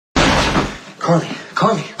Carly,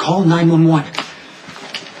 call 911.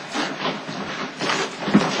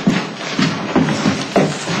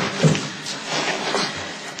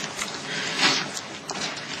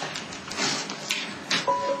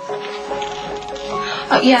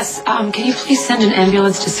 Yes, can you please send an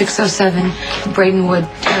ambulance to 607 Bradenwood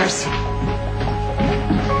Terrace?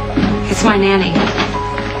 It's my nanny.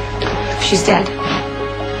 She's dead.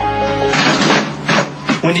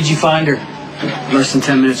 When did you find her? Less than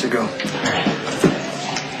 10 minutes ago.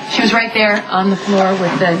 She was right there on the floor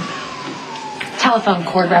with the telephone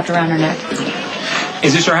cord wrapped around her neck.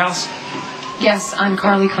 Is this your house? Yes, I'm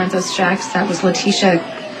Carly Cuentos Jacks. That was Leticia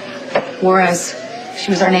Juarez.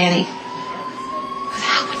 She was our nanny. Who the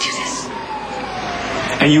hell would do this?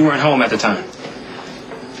 And you weren't home at the time?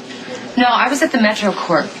 No, I was at the Metro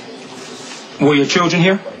Court. Were your children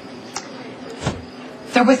here?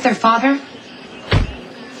 They're with their father.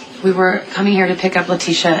 We were coming here to pick up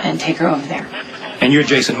Leticia and take her over there. And you're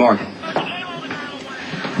Jason Morgan?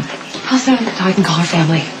 I'll send her so I can call her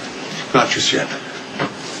family. Not just yet.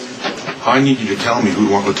 I need you to tell me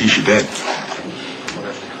who'd want Leticia dead.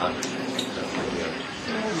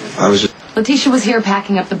 Leticia was here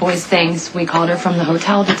packing up the boys' things. We called her from the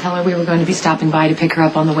hotel to tell her we were going to be stopping by to pick her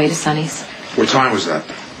up on the way to Sonny's. What time was that?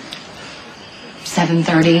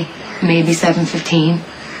 7:30, maybe 7:15.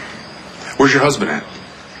 Where's your husband at?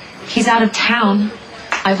 He's out of town.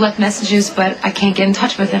 I've left messages, but I can't get in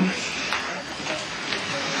touch with him.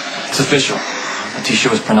 It's official.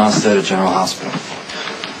 Leticia was pronounced dead at General Hospital.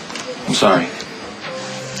 I'm sorry.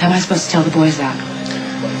 How am I supposed to tell the boys that?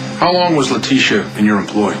 How long was Leticia in your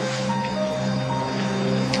employ?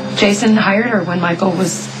 Jason hired her when Michael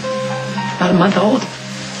was about a month old.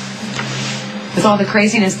 With all the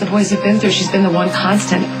craziness the boys have been through, she's been the one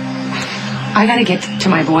constant. I gotta get to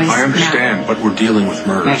my boys. I understand, now. but we're dealing with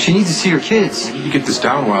murder. Man, she needs to see her kids. You need to get this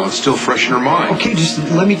down while it's still fresh in her mind. Okay, just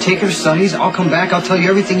let me take her to Sonny's. I'll come back. I'll tell you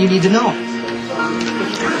everything you need to know.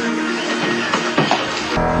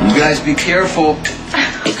 You guys be careful.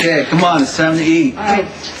 Okay, come on. It's time to eat. All right.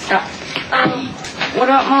 What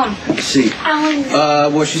about Mom? Let's see.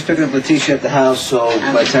 Well, she's picking up Leticia at the house, so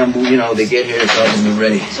by the time, they get here, it's all going to be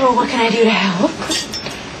ready. So what can I do to help?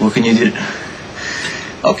 What can you do?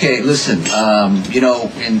 Okay, listen,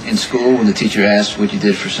 in school, when the teacher asks what you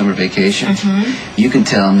did for summer vacation, you can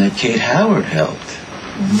tell them that Kate Howard helped.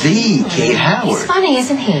 The Kate Howard. He's funny,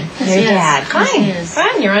 isn't he? Your dad.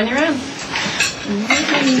 Fine, you're on your own.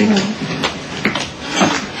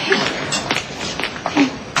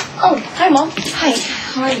 Oh, hi, Mom. Hi.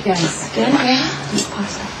 How are you guys? Good? Yeah.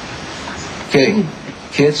 Okay,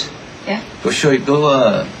 kids? Yeah? Go show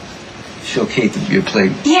Kate your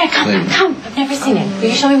play. Yeah, come. I've never seen it. Will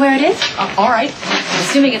you show me where it is? All right. I'm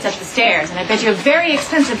assuming it's up the stairs, and I bet you have very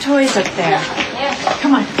expensive toys up there. Yeah.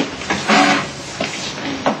 Come on.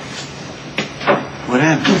 What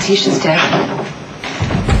happened? Letitia's dead.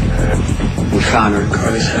 We found her at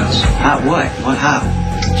Carly's house. How? What? How?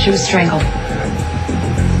 She was strangled.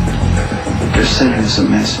 They're sending us a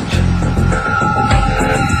message.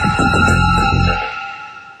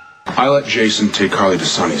 I let Jason take Carly to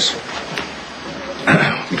Sonny's.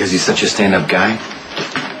 Because he's such a stand-up guy?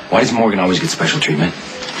 Why does Morgan always get special treatment?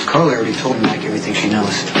 Carly already told me like everything she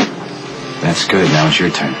knows. That's good. Now it's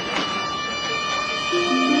your turn.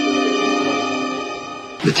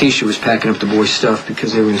 Leticia was packing up the boys' stuff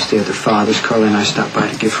because they were going to stay at their father's. Carly and I stopped by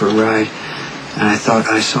to give her a ride. And I thought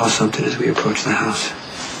I saw something as we approached the house.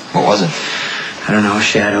 What was it? I don't know, a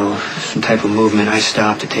shadow, some type of movement. I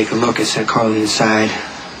stopped to take a look. It said Carly inside.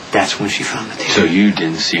 That's when she found Leticia. So you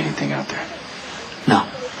didn't see anything out there? No.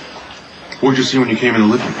 What did you see when you came in the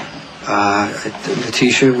living room?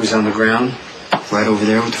 Leticia was on the ground, right over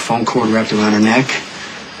there with the phone cord wrapped around her neck.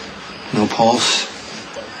 No pulse.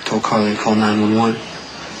 I told Carly to call 911.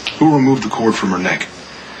 Who removed the cord from her neck?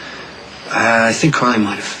 I think Carly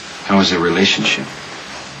might have. How was their relationship?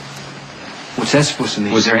 What's that supposed to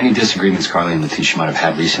mean? Was there any disagreements Carly and Leticia might have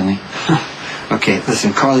had recently? Okay,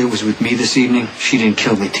 listen, Carly was with me this evening. She didn't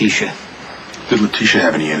kill Leticia. Did Leticia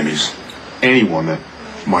have any enemies? Anyone that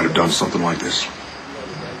might have done something like this?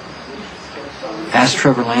 Ask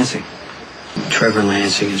Trevor Lansing. Trevor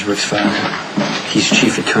Lansing is Rick's father. He's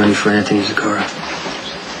chief attorney for Anthony Zaccaro.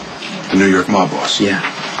 The New York mob boss? Yeah.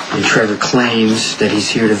 And Trevor claims that he's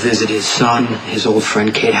here to visit his son, his old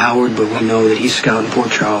friend Kate Howard, but we know that he's scouting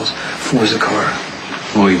Port Charles for Zaccaro.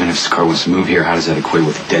 Well, even if Zaccaro wants to move here, how does that equate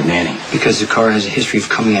with a dead nanny? Because Zaccaro has a history of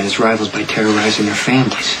coming at his rivals by terrorizing their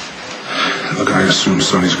families. Look, I assume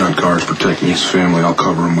Sonny's got guards protecting his family. I'll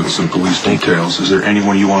cover him with some police details. Is there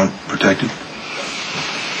anyone you want protected?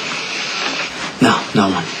 No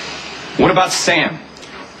one. What about Sam?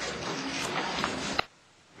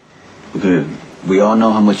 We all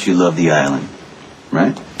know how much you love the island,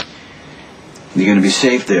 right? You're going to be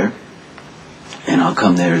safe there, and I'll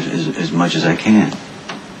come there as much as I can.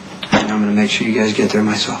 And I'm going to make sure you guys get there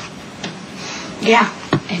myself. Yeah,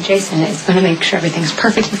 and Jason is going to make sure everything's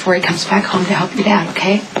perfect before he comes back home to help your dad,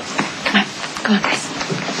 okay? Come on, guys.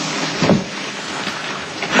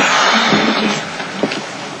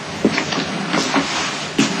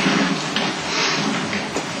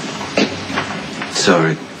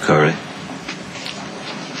 Sorry, Corey,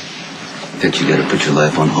 that you gotta put your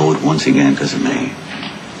life on hold once again because of me.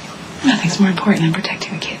 Nothing's more important than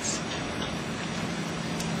protecting the kids.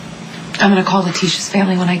 I'm gonna call Letitia's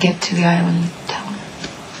family when I get to the island and tell them.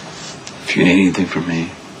 If you need anything from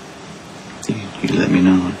me, you let me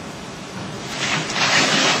know.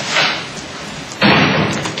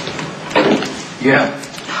 Yeah.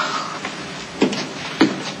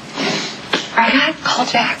 I gotta call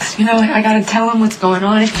Jax. You know, I gotta tell him what's going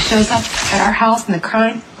on. If he shows up at our house in the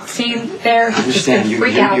crime scene there, I understand. he's You're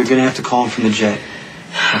gonna freak out. going to have to call him from the jet.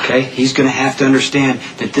 Okay? He's going to have to understand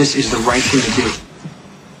that this is the right thing to do.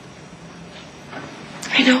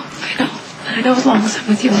 I know. And I know as long as I'm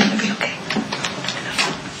with you, I'm gonna be okay.